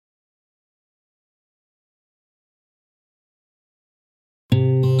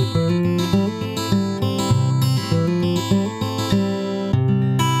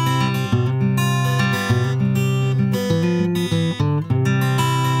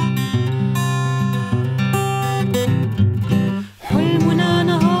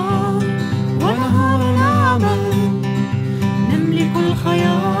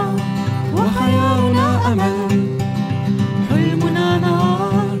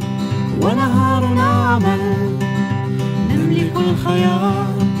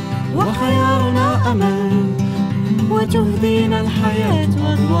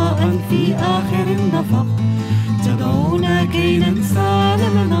في آخر النفق، تدعونا كي ننسى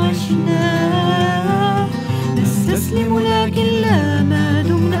لمن عشناه. نستسلم لكن لا، ما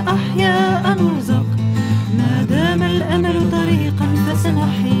دمنا أحياء نرزق، ما دام الأمل طريقا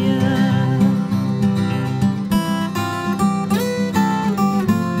فسنحيا.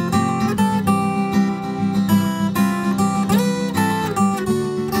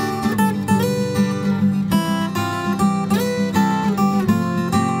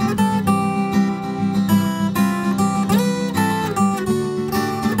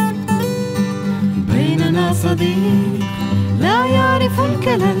 بيننا صديق لا يعرف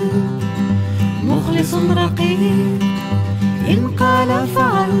الكلل، مخلص رقيق إن قال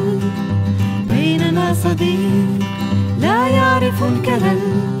فعل. بيننا صديق لا يعرف الكلل،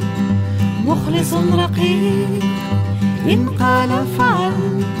 مخلص رقيق إن قال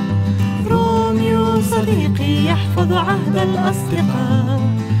فعل. روميو صديقي يحفظ عهد الأصدقاء،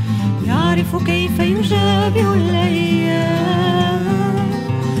 يعرف كيف يجابه الأيام.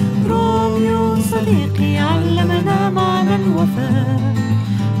 روميو صديقي علمنا معنى الوفاء،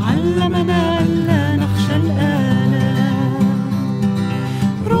 علمنا ألا نخشى الآلام.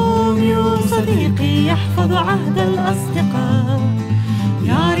 روميو صديقي يحفظ عهد الأصدقاء،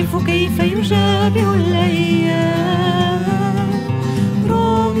 يعرف كيف يجابه الأيام.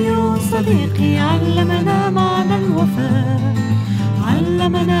 روميو صديقي علمنا معنى الوفاء،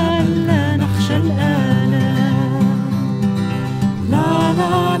 علمنا ألا نخشى الآلام. لا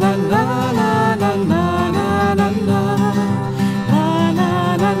لا لا لا لا لا لا لا لا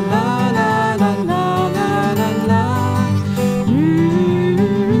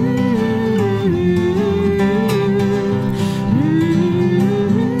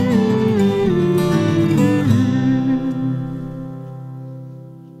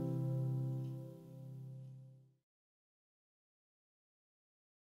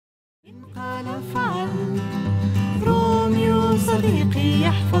قال فعل. روميو صديقي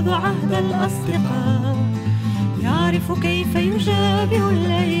يحفظ عهد الأصدقاء، يعرف كيف يجابه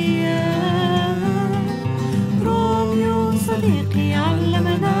الأيام. روميو صديقي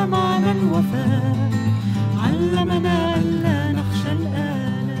علمنا معنى الوفاء، علمنا ألا